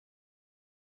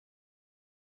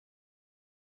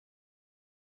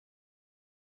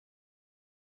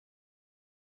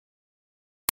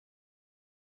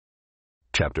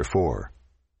Chapter 4.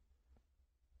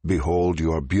 Behold,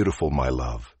 you are beautiful, my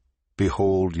love.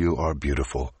 Behold, you are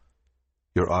beautiful.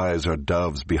 Your eyes are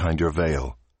doves behind your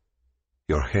veil.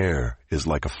 Your hair is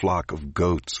like a flock of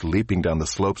goats leaping down the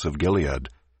slopes of Gilead.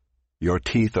 Your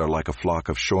teeth are like a flock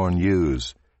of shorn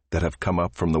ewes that have come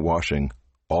up from the washing,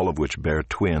 all of which bear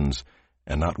twins,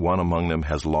 and not one among them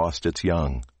has lost its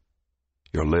young.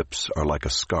 Your lips are like a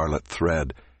scarlet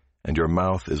thread, and your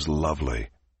mouth is lovely.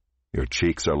 Your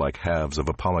cheeks are like halves of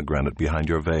a pomegranate behind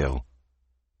your veil.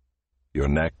 Your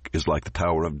neck is like the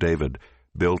Tower of David,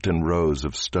 built in rows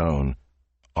of stone.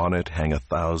 On it hang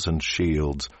 1,000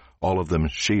 shields, all of them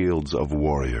shields of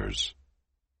warriors.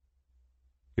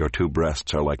 Your 2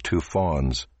 breasts are like 2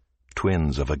 fawns,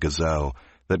 twins of a gazelle,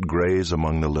 that graze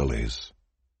among the lilies.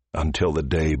 Until the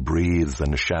day breathes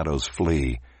and the shadows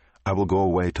flee, I will go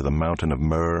away to the mountain of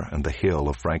myrrh and the hill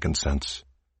of frankincense.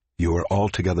 You are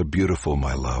altogether beautiful,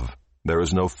 my love. There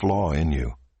is no flaw in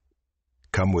you.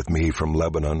 Come with me from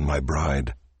Lebanon, my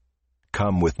bride.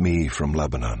 Come with me from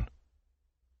Lebanon.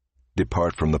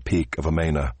 Depart from the peak of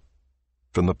Amana,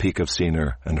 from the peak of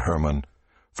Senir and Hermon,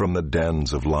 from the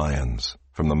dens of lions,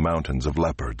 from the mountains of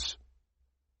leopards.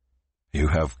 You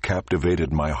have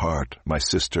captivated my heart, my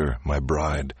sister, my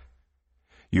bride.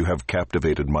 You have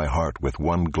captivated my heart with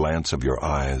one glance of your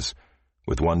eyes,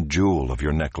 with one jewel of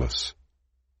your necklace.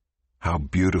 How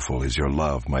beautiful is your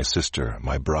love, my sister,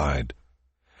 my bride.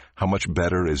 How much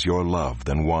better is your love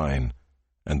than wine,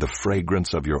 and the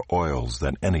fragrance of your oils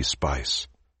than any spice.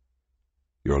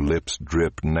 Your lips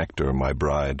drip nectar, my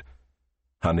bride.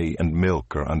 Honey and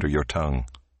milk are under your tongue.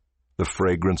 The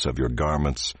fragrance of your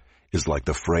garments is like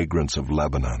the fragrance of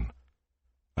Lebanon.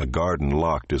 A garden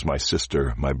locked is my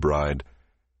sister, my bride.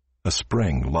 A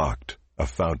spring locked, a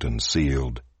fountain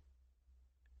sealed.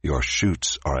 Your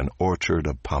shoots are an orchard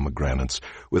of pomegranates,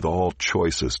 with all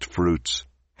choicest fruits,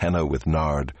 henna with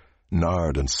nard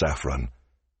and saffron,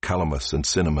 calamus and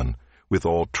cinnamon, with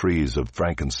all trees of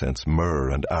frankincense, myrrh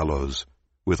and aloes,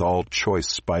 with all choice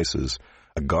spices,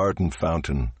 a garden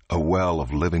fountain, a well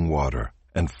of living water,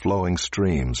 and flowing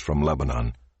streams from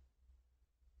Lebanon.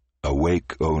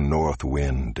 Awake, O north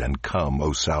wind, and come,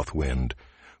 O south wind.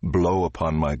 Blow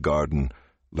upon my garden,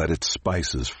 let its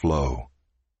spices flow.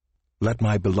 Let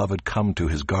my beloved come to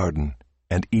his garden,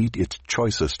 and eat its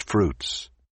choicest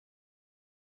fruits.